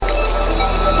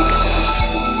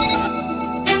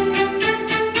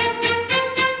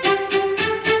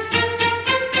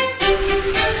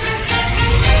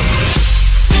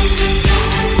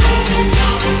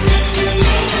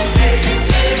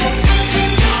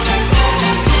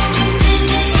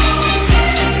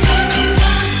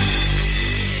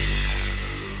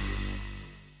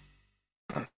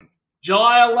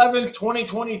11th,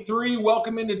 2023.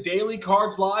 Welcome into Daily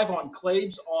Cards Live on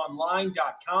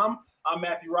ClavesOnline.com. I'm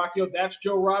Matthew Rocchio. That's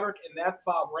Joe Roderick, and that's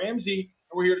Bob Ramsey.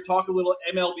 And we're here to talk a little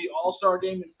MLB All-Star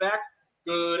Game. In fact,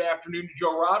 good afternoon to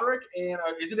Joe Roderick. And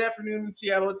is it afternoon in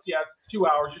Seattle? It's 2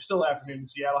 hours. You're still afternoon in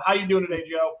Seattle. How you doing today,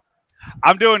 Joe?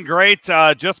 I'm doing great.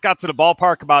 Just got to the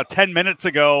ballpark about 10 minutes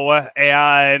ago,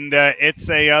 and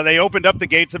they opened up the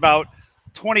gates about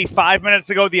 25 minutes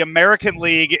ago. The American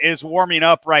League is warming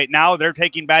up right now. They're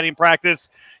taking batting practice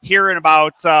here in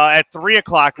about at 3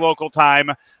 o'clock local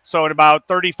time. So in about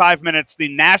 35 minutes,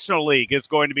 the National League is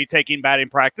going to be taking batting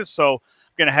practice. So I'm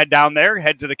going to head down there,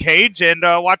 head to the cage, and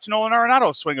watch Nolan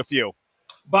Arenado swing a few.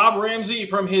 Bob Ramsey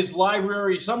from his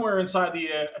library somewhere inside the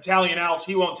Italian Alps.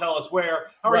 He won't tell us where.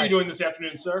 How are you doing this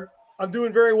afternoon, sir? I'm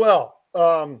doing very well.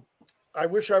 I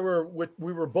wish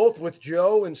we were both with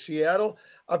Joe in Seattle.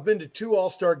 I've been to 2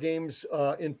 All-Star games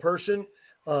in person.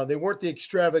 They weren't the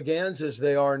extravaganzas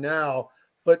they are now,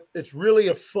 but it's really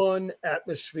a fun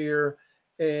atmosphere.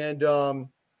 And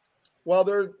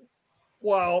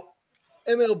while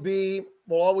MLB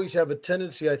will always have a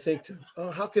tendency, I think, to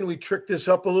how can we trick this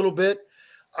up a little bit?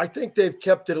 I think they've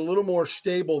kept it a little more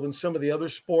stable than some of the other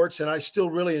sports, and I still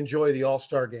really enjoy the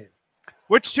All-Star game.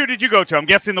 Which 2 did you go to? I'm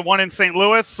guessing the one in St.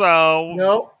 Louis?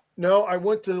 No, I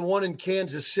went to the one in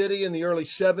Kansas City in the early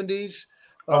 70s.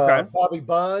 Okay. Bobby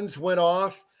Bonds went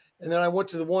off, and then I went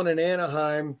to the one in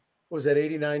Anaheim, was that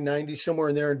 89, 90, somewhere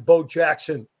in there, and Bo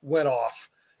Jackson went off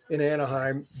in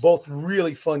Anaheim. Both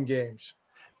really fun games.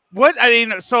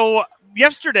 So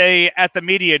yesterday at the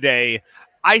media day,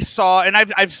 I saw, and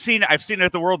I've seen it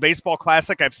at the World Baseball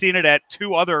Classic. I've seen it at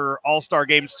 2 other All-Star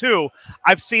games too.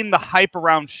 I've seen the hype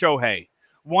around Shohei.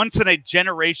 Once in a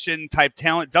generation type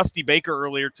talent. Dusty Baker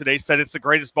earlier today said it's the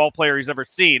greatest ball player he's ever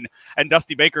seen. And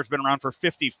Dusty Baker's been around for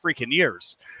 50 freaking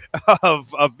years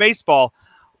of baseball.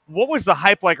 What was the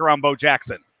hype like around Bo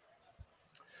Jackson?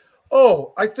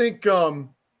 Oh, I think,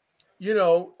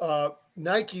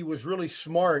 Nike was really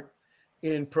smart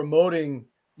in promoting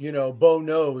Bo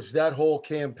knows that whole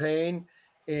campaign.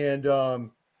 And I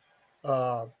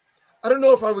don't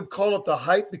know if I would call it the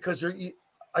hype because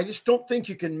I just don't think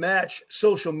you can match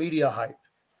social media hype.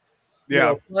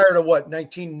 Yeah. Prior to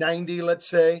 1990, let's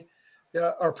say,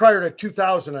 or prior to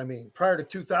 2000, prior to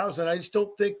 2000, I just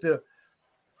don't think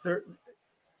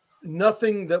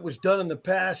nothing that was done in the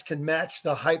past can match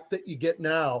the hype that you get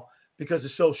now because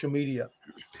of social media.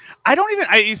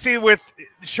 You see with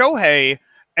Shohei,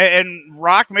 and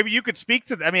Rocc, maybe you could speak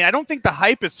to that. I don't think the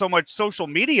hype is so much social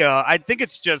media. I think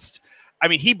it's just,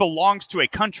 he belongs to a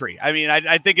country.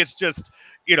 I think it's just,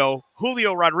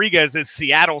 Julio Rodriguez is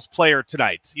Seattle's player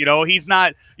tonight. He's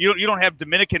not, you don't have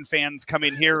Dominican fans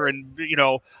coming here and,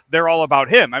 they're all about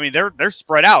him. They're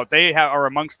spread out. They are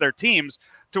amongst their teams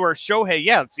to where Shohei,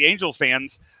 it's the Angels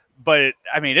fans, but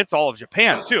it's all of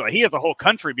Japan too. He has a whole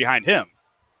country behind him.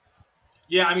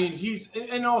 Yeah.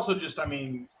 And also just,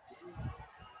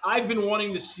 I've been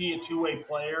wanting to see a two-way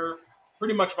player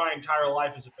pretty much my entire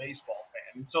life as a baseball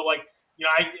fan. So,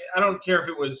 I don't care if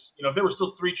it was, if there were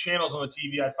still 3 channels on the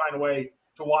TV, I'd find a way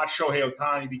to watch Shohei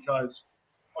Ohtani because,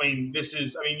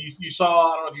 you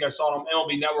saw, I don't know if you guys saw it on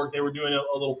MLB Network, they were doing a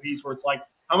little piece where it's like,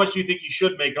 how much do you think he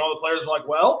should make? And all the players are like,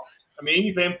 well,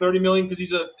 you pay him $30 million because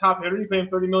he's a top hitter, you pay him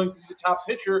 $30 million because he's a top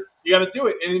pitcher, you got to do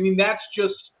it. And,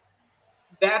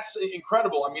 that's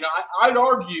incredible. I'd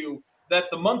argue that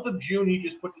the month of June he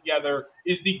just put together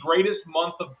is the greatest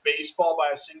month of baseball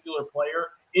by a singular player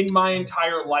in my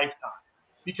entire lifetime.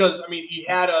 Because, he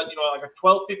had a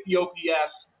 1250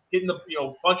 OPS, hitting the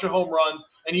bunch of home runs,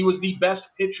 and he was the best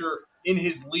pitcher in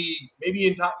his league,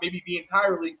 maybe the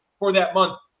entire league for that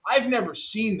month. I've never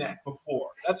seen that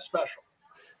before. That's special.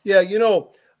 Yeah,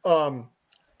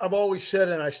 I've always said,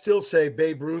 and I still say,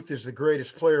 Babe Ruth is the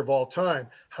greatest player of all time.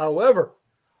 However,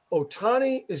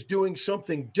 Ohtani is doing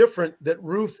something different that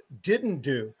Ruth didn't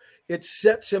do. It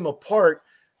sets him apart.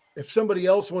 If somebody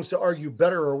else wants to argue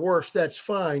better or worse, that's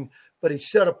fine, but he's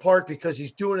set apart because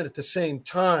he's doing it at the same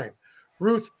time.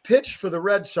 Ruth pitched for the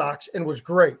Red Sox and was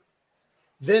great.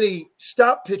 Then he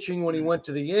stopped pitching when he went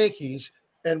to the Yankees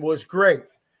and was great.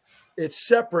 It's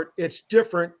separate, it's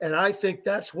different, and I think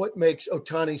that's what makes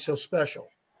Ohtani so special.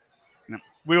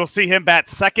 We will see him bat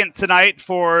second tonight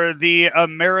for the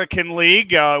American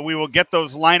League. We will get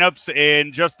those lineups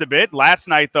in just a bit. Last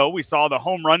night, though, we saw the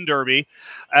home run derby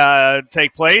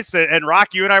take place. And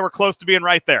Rocc, you and I were close to being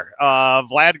right there.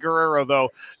 Vlad Guerrero, though,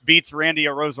 beats Randy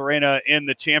Arozarena in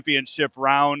the championship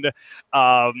round.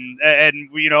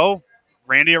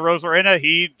 Randy Arozarena,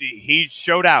 he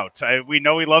showed out. We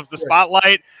know he loves the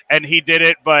spotlight, and he did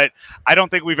it, but I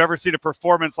don't think we've ever seen a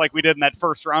performance like we did in that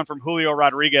first round from Julio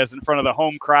Rodriguez in front of the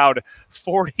home crowd.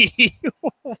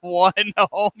 41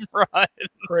 home run.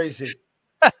 Crazy.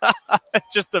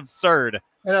 Just absurd.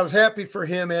 And I was happy for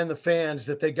him and the fans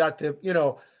that they got to,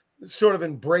 sort of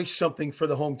embrace something for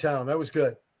the hometown. That was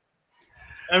good.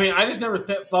 I mean, I just never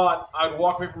thought I'd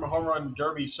walk away from a home run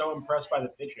derby so impressed by the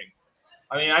pitching.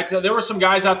 I mean, there were some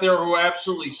guys out there who were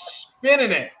absolutely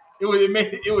spinning it. It was.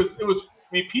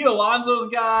 I mean, Pete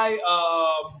Alonso's guy.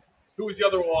 Who was the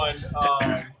other one?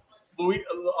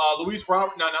 Luis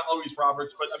Roberts. No, not Luis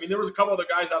Roberts. But I mean, there was a couple other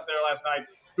guys out there last night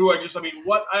who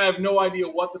I have no idea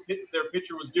what their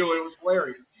pitcher was doing. It was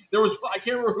hilarious. I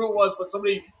can't remember who it was, but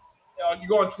somebody. You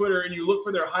go on Twitter and you look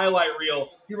for their highlight reel.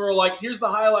 People are like, "Here's the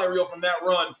highlight reel from that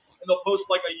run," and they'll post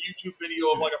like a YouTube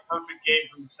video of like a perfect game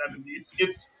from the '70s.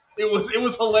 It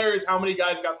was hilarious how many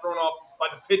guys got thrown off by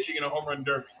the pitching in a home run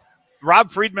derby. Rob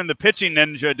Friedman, the pitching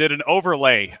ninja, did an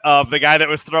overlay of the guy that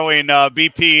was throwing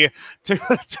BP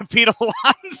to Pete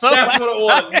Alonso. That's what it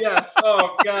was. Yes.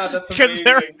 Oh God, that's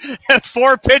amazing. Because there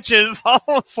 4 pitches,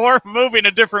 all 4 moving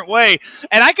a different way,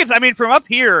 and from up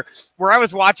here where I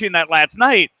was watching that last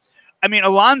night. I mean,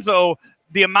 Alonso,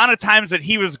 the amount of times that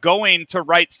he was going to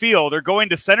right field or going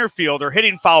to center field or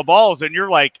hitting foul balls, and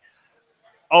you're like,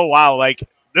 oh, wow, like,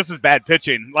 this is bad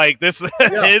pitching. Like, this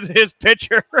his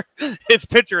pitcher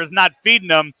is not feeding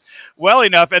him well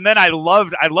enough. And then I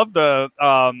loved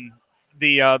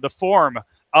the form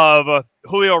of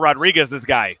Julio Rodriguez, this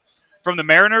guy from the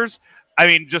Mariners. I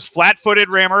mean, just flat-footed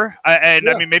rammer. I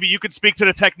mean, maybe you could speak to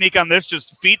the technique on this.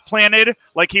 Just feet planted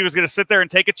like he was going to sit there and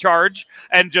take a charge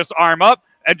and just arm up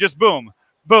and just boom,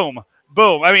 boom,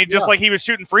 boom. I mean, just like he was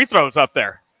shooting free throws up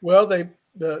there. Well, the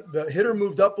hitter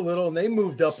moved up a little and they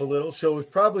moved up a little. So it was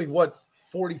probably,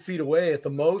 40 feet away at the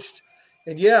most.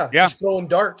 And, just throwing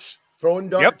darts.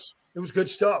 Yep. It was good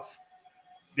stuff.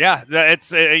 Yeah,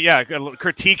 it's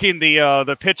critiquing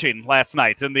the pitching last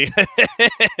night in the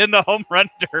in the home run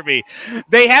derby.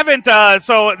 They haven't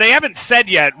said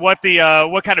yet what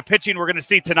kind of pitching we're going to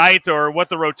see tonight or what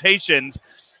the rotations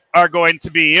are going to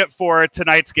be for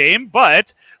tonight's game.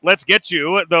 But let's get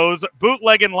you those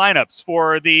bootlegging lineups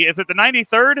for is it the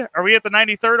 93rd? Are we at the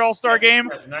 93rd All-Star game?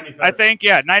 93rd. I think,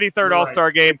 93rd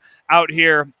All-Star game out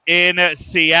here in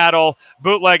Seattle.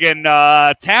 Bootlegging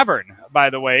Tavern, by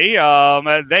the way.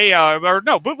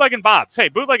 Bootlegging Bob's. Hey,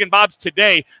 Bootlegging Bob's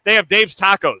today, they have Dave's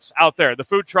Tacos out there, the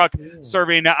food truck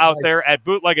serving out there at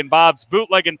Bootlegging Bob's.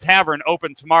 Bootlegging Tavern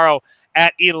open tomorrow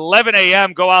at 11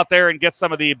 a.m. Go out there and get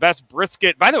some of the best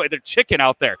brisket. By the way, the chicken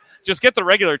out there. Just get the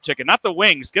regular chicken, not the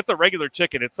wings. Get the regular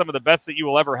chicken. It's some of the best that you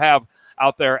will ever have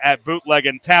out there at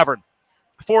Bootlegging Tavern.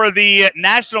 For the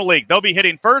National League, they'll be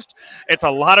hitting first. It's a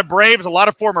lot of Braves, a lot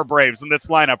of former Braves in this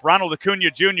lineup. Ronald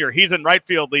Acuna Jr., he's in right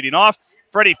field leading off.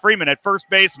 Freddie Freeman at first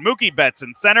base. Mookie Betts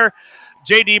in center.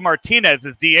 J.D. Martinez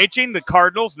is DHing the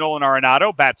Cardinals. Nolan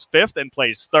Arenado bats 5th and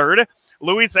plays 3rd.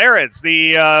 Luis Ariz,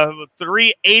 the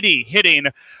 380 hitting.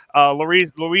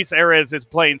 Luis Ariz is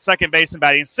playing second base and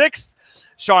batting 6th.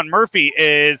 Sean Murphy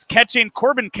is catching.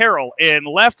 Corbin Carroll in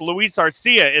left. Luis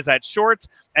Arcia is at short.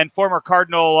 And former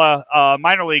Cardinal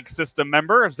minor league system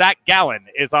member Zach Gallen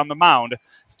is on the mound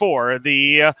for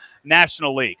the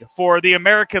National League. For the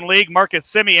American League, Marcus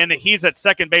Semien, he's at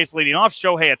second base leading off.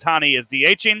 Shohei Ohtani is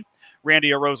DHing. Randy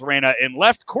Arozarena in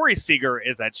left. Corey Seager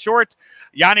is at short.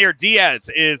 Yanier Diaz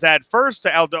is at first.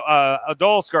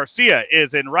 Adolis Garcia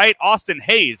is in right. Austin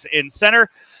Hayes in center.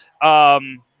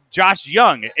 Josh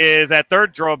Young is at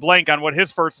third. Draw a blank on what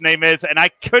his first name is, and I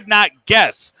could not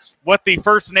guess what the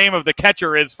first name of the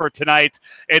catcher is for tonight.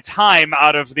 It's Heim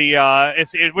out of the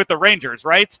it's with the Rangers,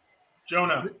 right?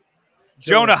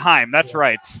 Jonah Heim, that's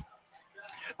right.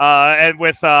 And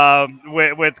with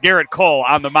Garrett Cole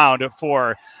on the mound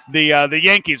for the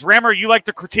Yankees. Rammer, you like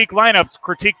to critique lineups.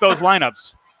 Critique those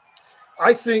lineups.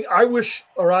 I wish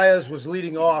Arias was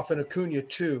leading off and Acuna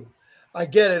too. I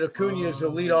get it. Acuna is a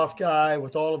leadoff guy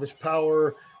with all of his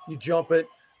power. You jump it.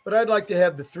 But I'd like to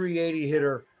have the 380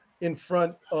 hitter in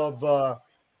front of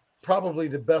probably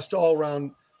the best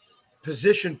all-around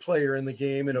position player in the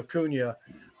game in Acuna.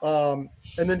 And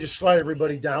then just slide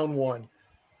everybody down one.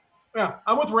 Yeah,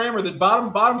 I'm with Rammer. The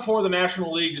bottom 4 of the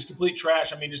National League is complete trash.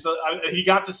 I mean, he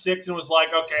got to 6 and was like,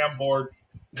 okay, I'm bored.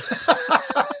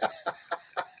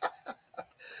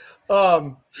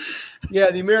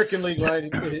 Yeah, the American League line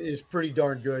is pretty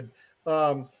darn good.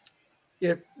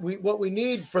 What we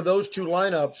need for those two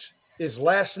lineups is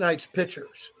last night's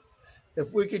pitchers.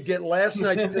 If we could get last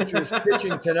night's pitchers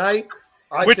pitching tonight,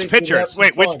 which pitchers?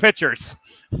 Which pitchers?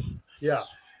 Yeah.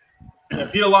 Yeah,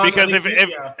 Pete Alonso, Because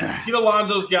Pete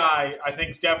Alonso's guy, I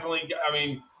think definitely. I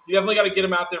mean, you definitely got to get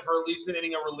him out there for at least an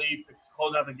inning of relief to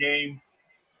close out the game.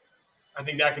 I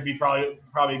think that could be probably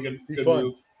a good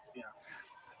move. Yeah.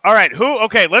 All right,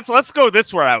 okay, let's go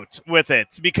this route with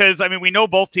it, because I mean we know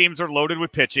both teams are loaded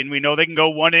with pitching. We know they can go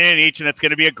 1 inning each, and it's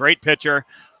going to be a great pitcher.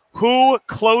 Who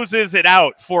closes it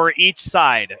out for each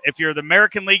side? If you're the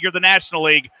American League or the National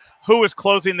League, who is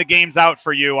closing the games out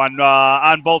for you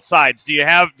on both sides? Do you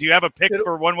have a pick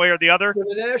for one way or the other? For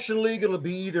the National League, it'll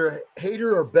be either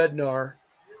Hader or Bednar.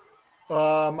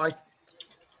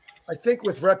 I think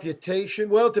with reputation,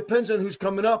 well, it depends on who's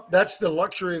coming up. That's the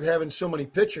luxury of having so many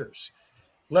pitchers,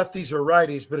 lefties or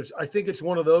righties. But I think it's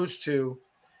one of those two.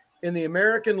 In the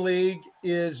American League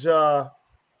is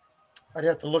I'd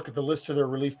have to look at the list of their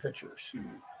relief pitchers.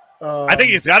 I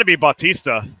think it's got to be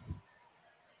Bautista.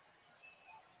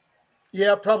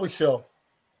 Yeah, probably so.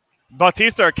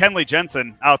 Bautista or Kenley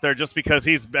Jensen out there, just because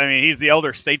he's the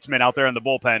elder statesman out there in the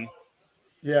bullpen.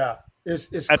 Yeah, is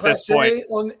at this point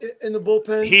in the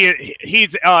bullpen?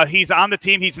 He's on the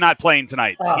team. He's not playing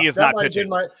tonight. He is not pitching.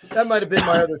 That might have been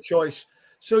my other choice.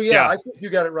 So yeah, I think you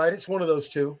got it right. It's one of those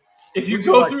two. If you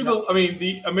go through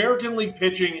the American League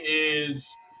pitching is.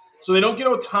 So they don't get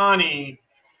Ohtani,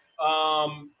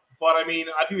 but I mean,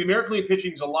 I think the American League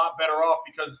pitching is a lot better off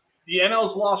because the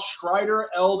NL's lost Strider,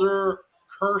 Elder,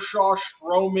 Kershaw,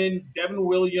 Stroman, Devin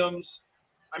Williams.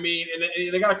 I mean,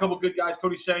 and they got a couple good guys: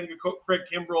 Cody Senga, Craig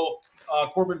Kimbrell,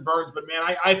 Corbin Burns. But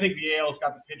man, I think the AL's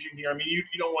got the pitching here. I mean, you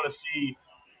don't want to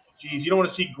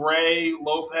see Gray,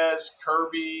 Lopez,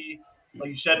 Kirby,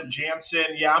 like you said,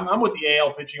 Jansen. Yeah, I'm with the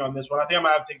AL pitching on this one. I think I'm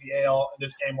gonna have to take the AL in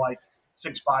this game, like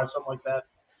 6-5, something like that.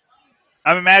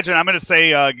 I'm going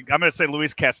to say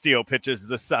Luis Castillo pitches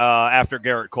this after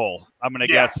Garrett Cole. I'm going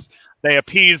to guess they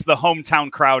appease the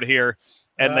hometown crowd here,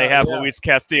 and they have Luis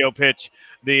Castillo pitch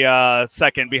the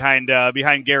second behind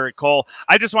Garrett Cole.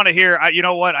 I just want to hear. You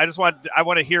know what? I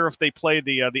want to hear if they play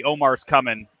the Omar's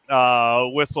coming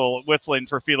whistling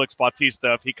for Felix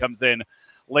Bautista if he comes in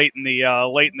late in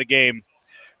the game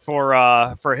for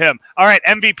him. All right,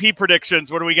 MVP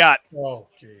predictions. What do we got? Oh,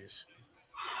 jeez.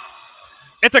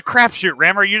 It's a crapshoot,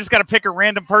 Rammer. You just got to pick a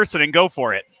random person and go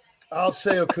for it. I'll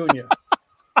say Acuna.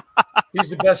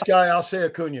 He's the best guy. I'll say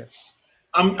Acuna.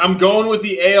 I'm going with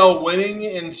the AL winning,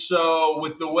 and so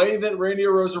with the way that Randy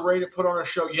Arozarena put on a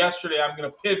show yesterday, I'm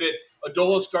going to pivot.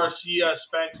 Adolis Garcia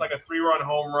spanks like a 3-run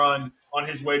home run on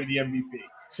his way to the MVP.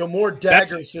 So more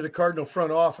daggers to the Cardinal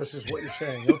front office is what you're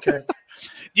saying. Okay.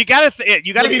 You got to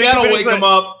wake him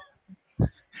up.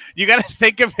 You got to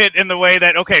think of it in the way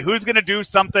that, okay, who's going to do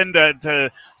something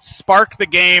to spark the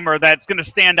game or that's going to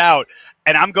stand out?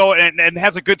 And I'm going and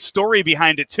has a good story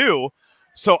behind it too.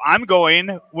 So I'm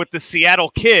going with the Seattle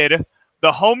kid,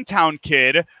 the hometown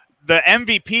kid, the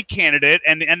MVP candidate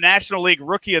and National League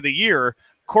Rookie of the Year,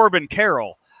 Corbin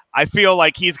Carroll. I feel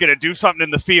like he's going to do something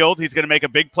in the field. He's going to make a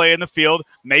big play in the field,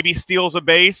 maybe steals a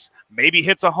base, maybe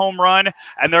hits a home run,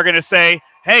 and they're going to say,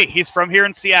 hey, he's from here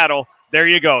in Seattle. There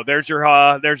you go. There's your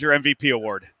MVP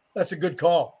award. That's a good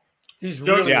call. He's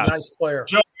really a nice player.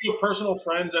 Joe, you have personal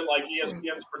friends at like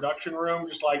ESPN's production room,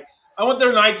 just like, I want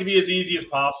their night to be as easy as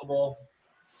possible.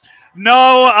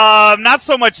 No, not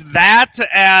so much that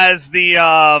as the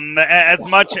as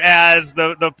much as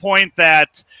the point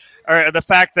that, or the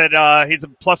fact that he's a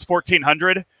plus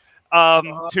 1,400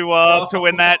 to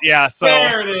win that. Yeah, so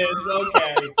there it is.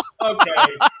 Okay,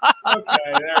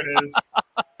 there it is.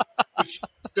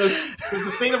 Does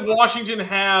the state of Washington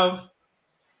have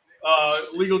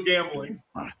legal gambling?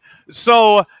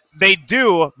 So they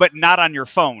do, but not on your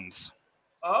phones.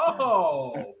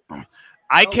 Oh.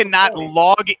 I cannot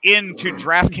log into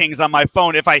DraftKings on my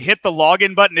phone. If I hit the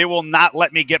login button, it will not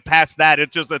let me get past that.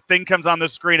 It's just a thing comes on the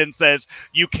screen and says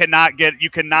you cannot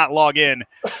log in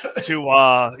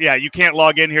to you can't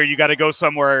log in here. You got to go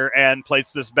somewhere and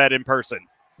place this bet in person.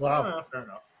 Wow. Fair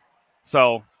enough.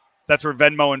 So that's where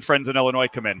Venmo and friends in Illinois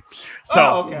come in.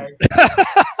 So okay.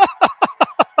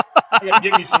 You gotta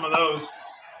give me some of those.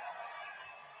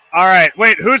 All right.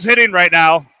 Wait, who's hitting right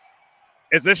now?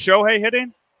 Is this Shohei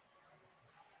hitting?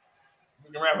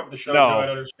 We can wrap up the show. No. I'd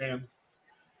understand.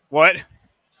 What?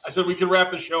 I said we can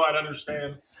wrap the show. I'd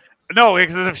understand. No,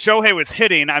 because if Shohei was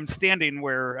hitting, I'm standing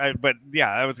where. I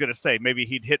was going to say maybe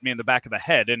he'd hit me in the back of the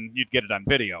head and you'd get it on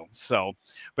video. So,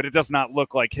 but it does not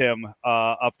look like him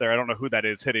up there. I don't know who that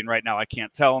is hitting right now. I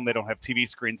can't tell, and they don't have TV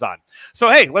screens on. So,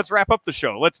 hey, let's wrap up the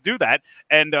show. Let's do that.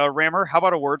 And Rammer, how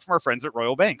about a word from our friends at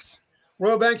Royal Banks?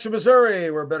 Royal Banks of Missouri,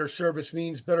 where better service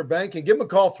means better banking. Give them a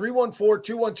call,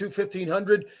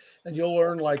 314-212-1500, and you'll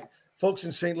learn, like folks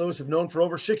in St. Louis have known for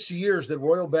over 60 years, that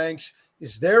Royal Banks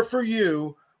is there for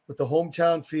you with the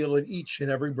hometown feel at each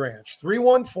and every branch.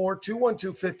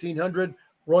 314-212-1500,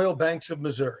 Royal Banks of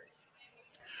Missouri.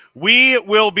 We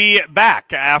will be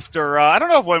back after, I don't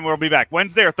know when we'll be back,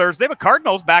 Wednesday or Thursday, but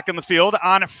Cardinals back in the field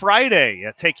on Friday,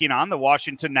 taking on the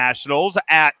Washington Nationals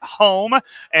at home.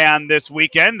 And this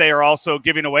weekend, they are also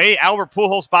giving away Albert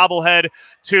Pujols bobblehead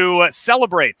to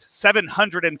celebrate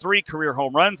 703 career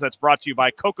home runs. That's brought to you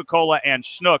by Coca-Cola and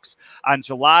Schnucks on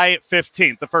July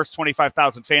 15th. The first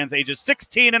 25,000 fans ages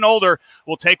 16 and older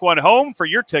will take one home. For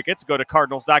your tickets, go to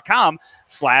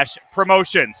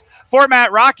cardinals.com/promotions. For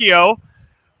Matt Rocchio,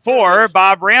 for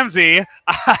Bob Ramsey,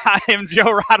 I am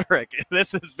Joe Roderick.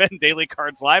 This has been Daily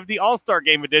Cards Live, the All-Star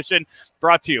Game Edition,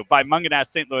 brought to you by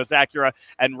Mungenast St. Louis Acura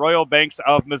and Royal Banks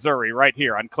of Missouri, right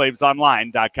here on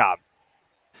ClaimsOnline.com.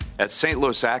 At St.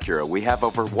 Louis Acura, we have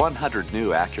over 100 new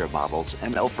Acura models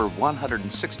and over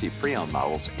 160 pre-owned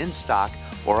models in stock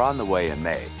or on the way in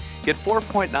May. Get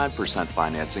 4.9%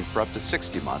 financing for up to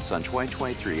 60 months on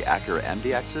 2023 Acura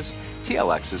MDXs,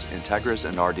 TLXs, Integras,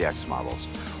 and RDX models.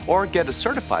 Or get a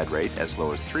certified rate as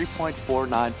low as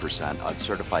 3.49% on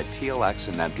certified TLX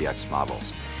and MDX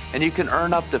models. And you can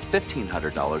earn up to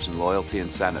 $1,500 in loyalty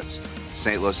incentives.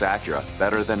 St. Louis Acura,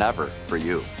 better than ever for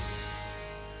you.